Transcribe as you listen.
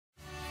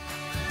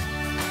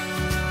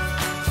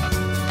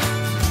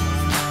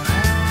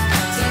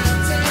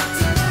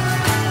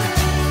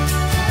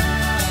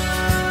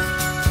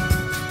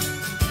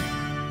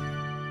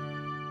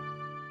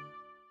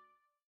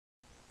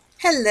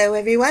Hello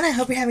everyone, I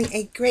hope you're having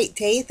a great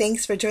day.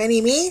 Thanks for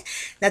joining me.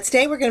 Now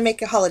today we're going to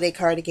make a holiday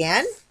card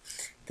again.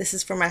 This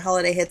is for my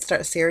Holiday Head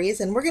Start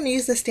series, and we're going to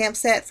use the stamp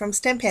set from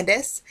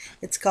Stampendous.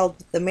 It's called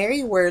the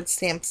Merry Words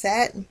stamp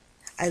set.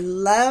 I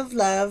love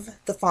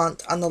the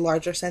font on the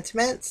larger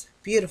sentiments.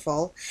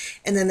 Beautiful.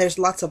 And then there's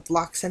lots of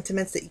block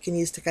sentiments that you can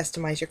use to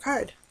customize your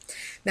card.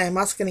 Now I'm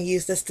also going to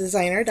use this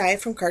Desginer die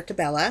from Carta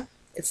Bella.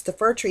 It's the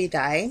Fir Tree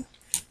die.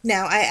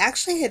 Now, I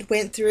actually had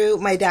went through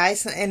my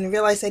dies and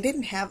realized I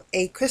didn't have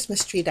a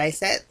Christmas tree die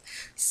set.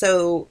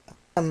 So,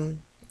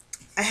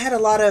 I had a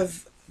lot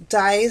of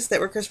dies that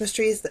were Christmas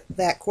trees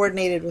that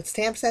coordinated with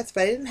stamp sets,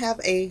 but I didn't have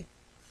a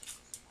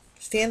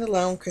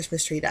standalone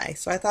Christmas tree die.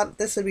 So I thought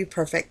this would be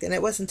perfect, and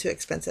it wasn't too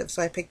expensive,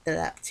 so I picked it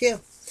up too.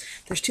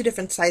 There's two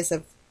different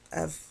sizes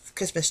of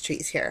Christmas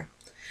trees here.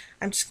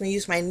 I'm just going to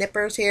use my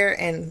nippers here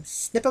and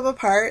snip them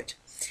apart.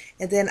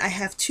 And then I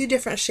have two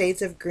different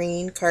shades of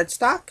green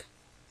cardstock.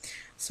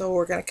 So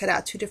we're going to cut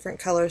out two different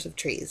colors of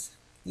trees,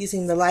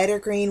 using the lighter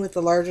green with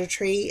the larger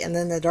tree and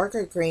then the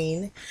darker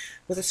green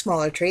with a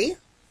smaller tree.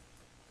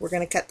 We're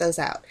going to cut those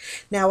out.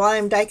 Now while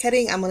I'm die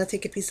cutting, I'm going to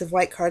take a piece of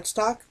white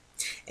cardstock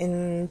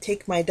and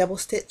take my double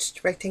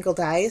stitched rectangle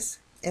dies,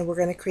 and we're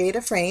going to create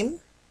a frame.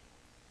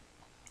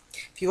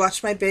 If you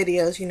watch my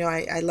videos, you know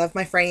I love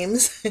my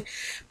frames,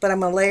 but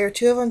I'm going to layer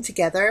two of them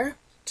together,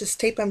 just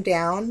tape them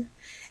down,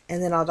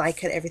 and then I'll die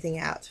cut everything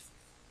out.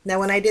 Now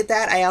when I did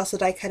that, I also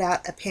die cut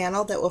out a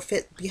panel that will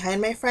fit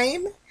behind my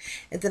frame,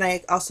 and then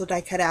I also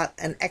die cut out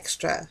an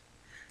extra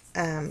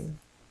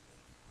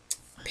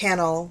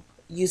panel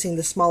using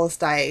the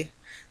smallest die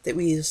that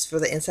we use for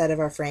the inside of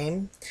our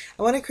frame.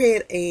 I want to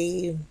create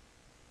a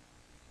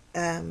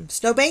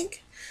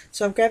snowbank,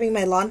 so I'm grabbing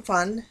my Lawn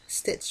Fawn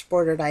stitched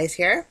border dies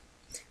here,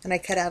 and I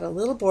cut out a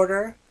little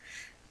border,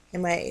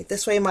 and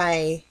this way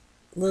my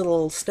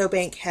little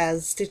snowbank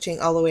has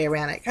stitching all the way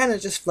around. It kind of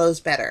just flows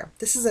better.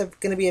 This is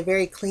going to be a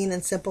very clean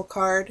and simple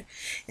card,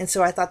 and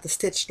so I thought the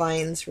stitched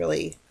lines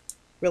really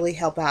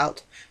help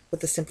out with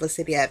the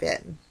simplicity of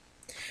it.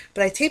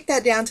 But I taped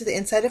that down to the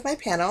inside of my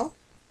panel.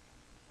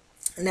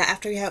 Now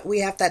after we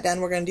have that done,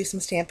 we're going to do some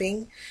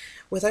stamping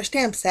with our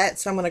stamp set.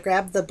 So I'm going to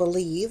grab the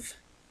Believe,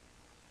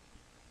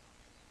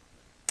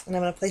 and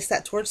I'm going to place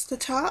that towards the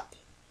top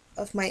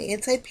of my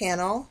inside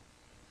panel,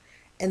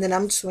 and then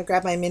I'm just going to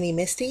grab my mini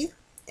Misti,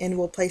 and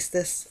we'll place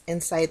this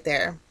inside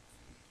there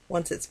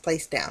once it's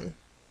placed down.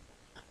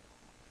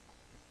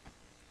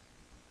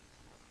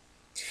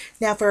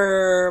 Now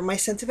for my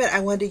sentiment, I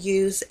want to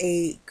use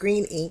a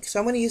green ink, so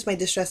I'm going to use my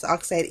Distress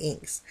Oxide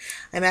inks.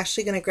 I'm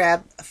actually going to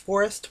grab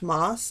Forest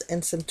Moss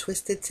and some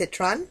Twisted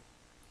Citron.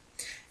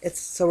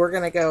 So we're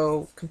going to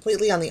go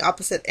completely on the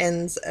opposite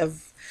ends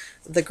of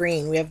the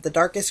green. We have the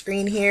darkest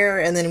green here,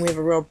 and then we have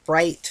a real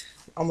bright,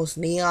 almost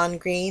neon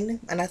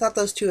green, and I thought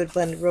those two would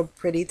blend real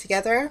pretty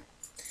together.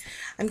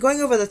 I'm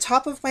going over the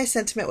top of my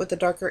sentiment with the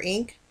darker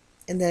ink,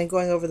 and then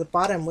going over the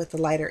bottom with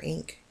the lighter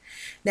ink.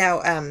 Now,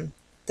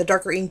 the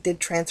darker ink did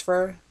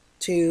transfer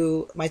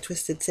to my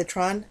Twisted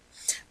Citron,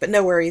 but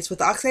no worries. With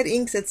the Oxide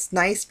inks, it's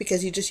nice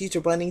because you just use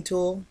your blending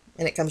tool,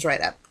 and it comes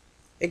right up.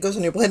 It goes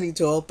on your blending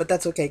tool, but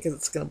that's okay because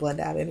it's going to blend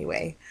out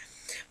anyway.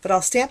 But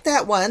I'll stamp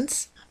that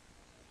once,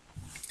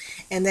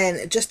 and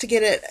then just to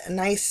get it a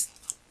nice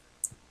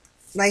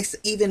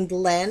even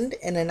blend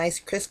and a nice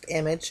crisp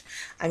image,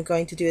 I'm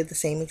going to do the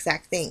same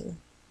exact thing.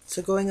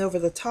 So going over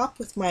the top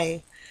with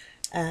my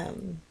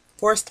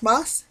Forest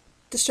Moss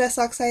Distress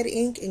Oxide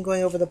ink, and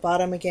going over the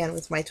bottom again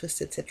with my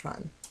Twisted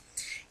Citron.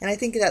 And I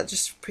think that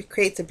just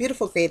creates a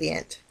beautiful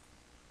gradient.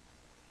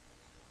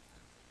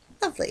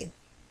 Lovely.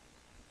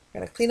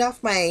 I'm going to clean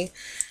off my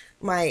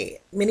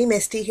mini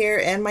Misti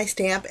here and my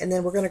stamp, and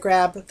then we're going to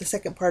grab the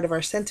second part of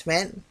our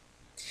sentiment.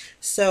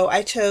 So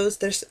I chose,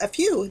 there's a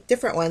few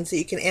different ones that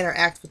you can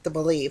interact with the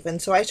Believe,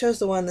 and so I chose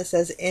the one that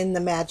says "In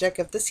the Magic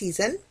of the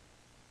Season."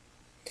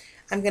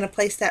 I'm going to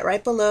place that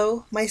right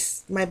below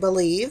my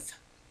Believe,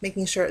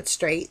 making sure it's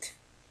straight.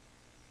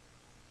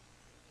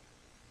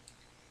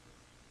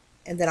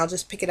 And then I'll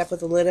just pick it up with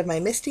the lid of my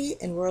Misti,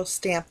 and we'll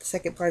stamp the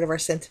second part of our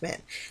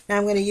sentiment. Now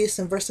I'm going to use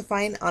some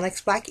VersaFine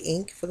Onyx Black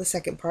ink for the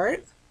second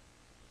part.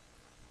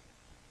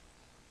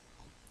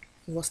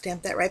 And we'll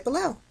stamp that right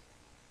below.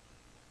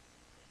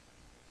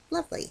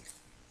 Lovely.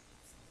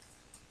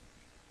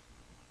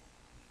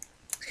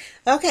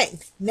 Okay,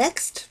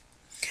 next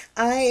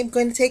I am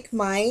going to take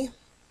my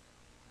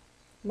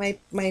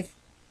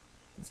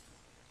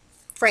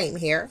frame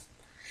here,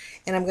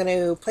 and I'm going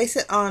to place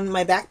it on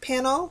my back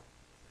panel,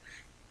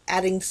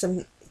 adding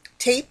some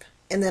tape,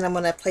 and then I'm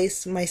going to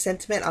place my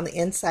sentiment on the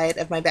inside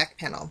of my back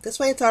panel. This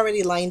way it's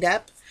already lined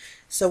up,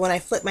 so when I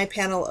flip my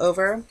panel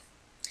over,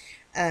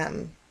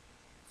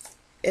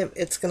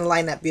 it's going to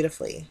line up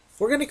beautifully.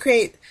 We're going to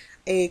create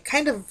a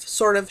kind of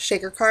sort of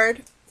shaker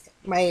card.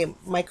 My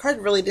card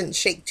really didn't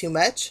shake too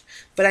much,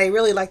 but I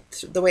really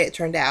liked the way it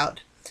turned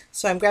out.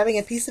 So I'm grabbing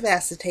a piece of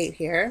acetate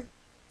here,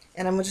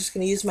 and I'm just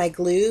going to use my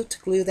glue to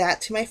glue that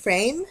to my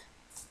frame.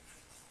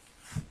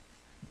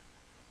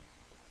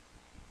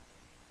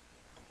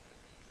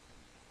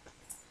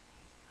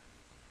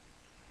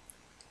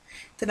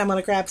 Then I'm going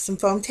to grab some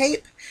foam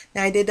tape.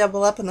 Now I did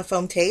double up on the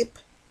foam tape.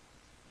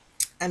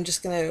 I'm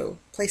just going to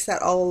place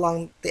that all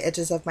along the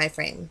edges of my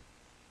frame.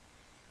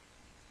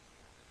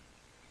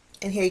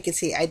 And here you can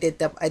see I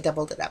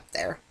doubled it up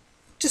there.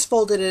 Just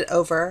folded it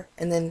over,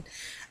 and then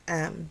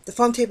the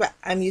foam tape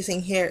I'm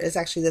using here is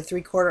actually the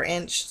 3/4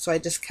 inch, so I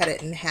just cut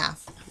it in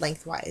half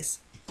lengthwise.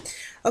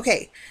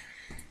 Okay,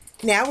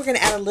 now we're going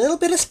to add a little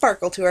bit of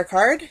sparkle to our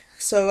card.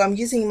 So I'm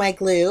using my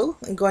glue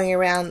and going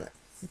around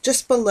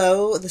just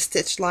below the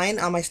stitch line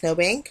on my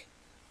snowbank.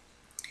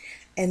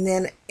 And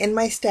then in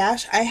my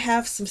stash, I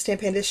have some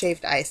Stampendous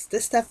shaved ice.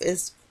 This stuff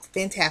is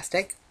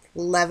fantastic.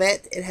 Love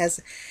it.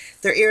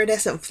 They're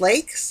iridescent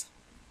flakes,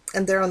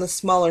 and they're on the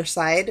smaller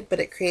side, but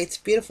it creates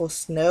beautiful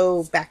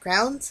snow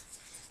backgrounds.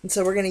 And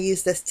so we're going to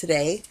use this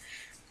today.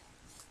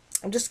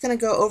 I'm just going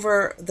to go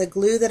over the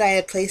glue that I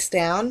had placed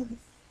down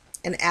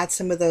and add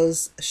some of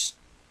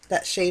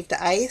that shaved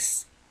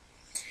ice.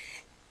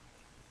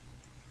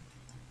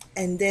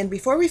 And then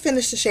before we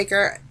finish the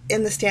shaker,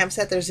 in the stamp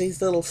set there's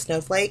these little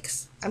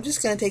snowflakes. I'm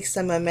just going to take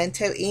some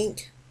Memento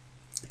ink,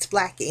 it's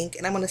black ink,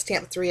 and I'm going to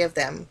stamp 3 of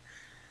them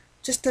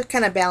just to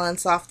kind of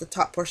balance off the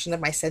top portion of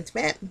my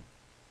sentiment.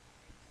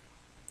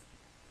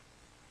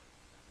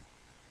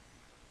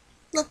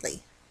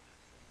 Lovely.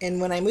 And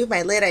when I moved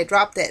my lid, I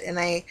dropped it and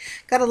I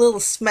got a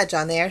little smudge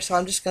on there, so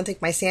I'm just going to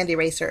take my sand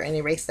eraser and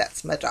erase that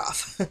smudge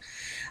off.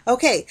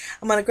 Okay,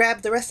 I'm going to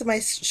grab the rest of my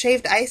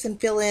shaved ice and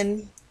fill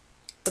in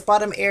the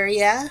bottom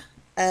area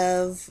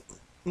of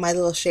my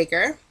little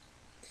shaker.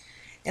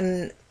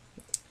 And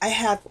I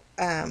have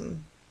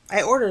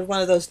I ordered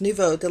one of those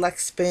Nouveau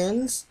Deluxe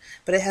spoons,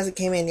 but it hasn't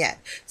came in yet,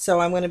 so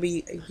I'm going to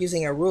be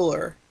using a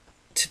ruler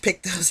to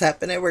pick those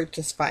up, and it worked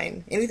just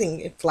fine.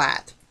 Anything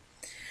flat.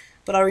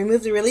 But I'll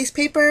remove the release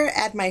paper,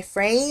 add my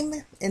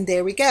frame, and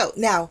there we go.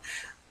 Now,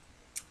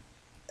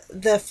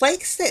 the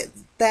flakes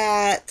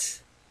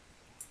that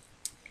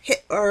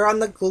are on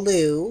the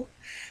glue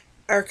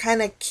are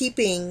kind of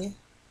keeping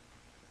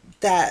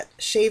that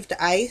shaved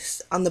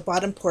ice on the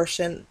bottom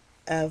portion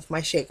of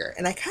my shaker,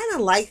 and I kind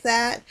of like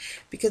that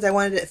because I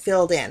wanted it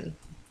filled in,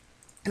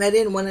 and I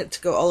didn't want it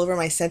to go all over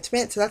my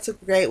sentiment. So that's a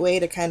great way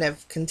to kind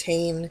of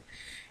contain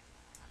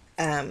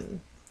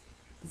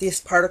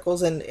these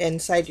particles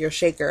inside your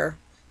shaker,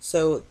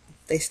 so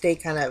they stay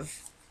kind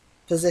of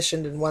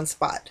positioned in one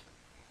spot.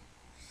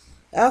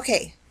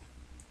 Okay,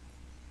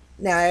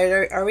 now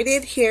I already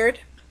adhered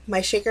my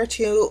shaker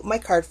to my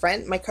card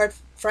front. My card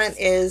front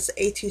is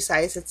A2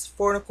 size. It's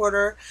 4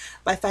 1/4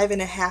 by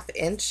 5.5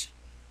 inch.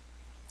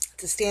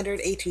 It's a standard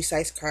A2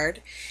 size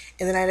card.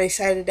 And then I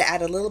decided to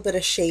add a little bit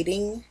of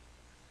shading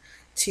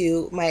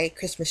to my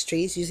Christmas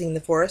trees using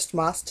the Forest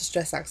Moss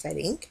Distress Oxide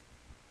ink.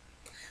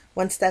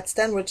 Once that's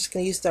done, we're just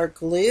going to use our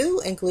glue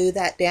and glue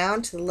that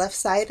down to the left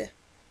side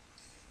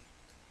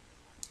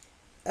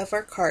of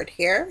our card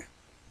here.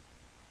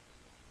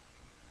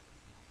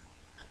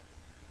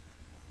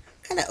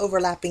 Kind of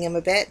overlapping them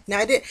a bit.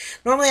 Now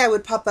normally I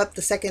would pop up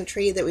the second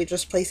tree that we're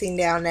just placing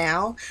down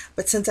now,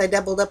 but since I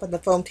doubled up on the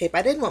foam tape,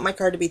 I didn't want my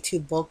card to be too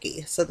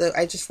bulky, so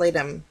I just laid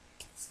them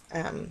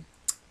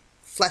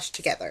flush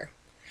together.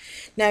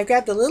 Now I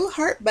grabbed the little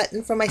heart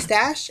button from my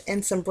stash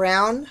and some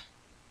brown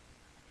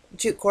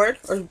jute cord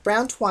or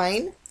brown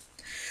twine.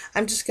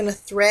 I'm just going to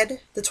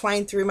thread the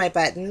twine through my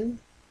button,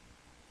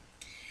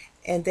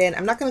 and then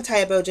I'm not going to tie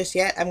a bow just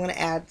yet. I'm going to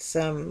add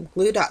some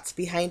glue dots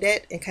behind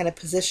it and kind of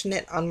position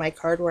it on my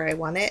card where I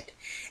want it,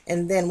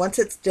 and then once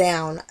it's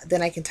down,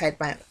 then I can tie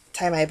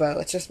my bow.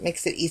 It just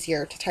makes it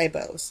easier to tie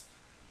bows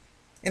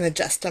and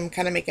adjust them,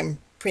 kind of make them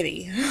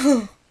pretty.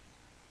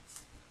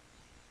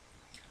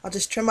 I'll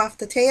just trim off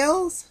the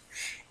tails.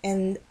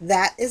 And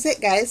that is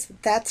it, guys.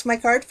 That's my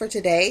card for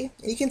today.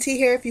 You can see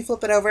here, if you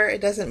flip it over,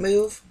 it doesn't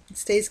move. It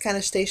stays kind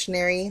of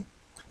stationary,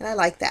 and I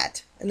like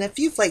that. And a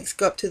few flakes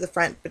go up to the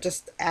front, but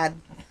just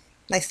add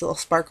nice little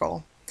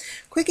sparkle.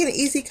 Quick and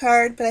easy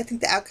card, but I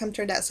think the outcome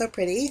turned out so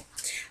pretty.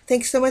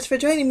 Thanks so much for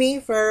joining me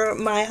for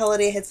my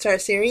Holiday Head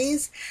Start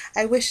series.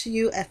 I wish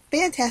you a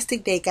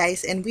fantastic day,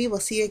 guys, and we will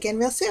see you again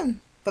real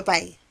soon.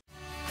 Bye-bye.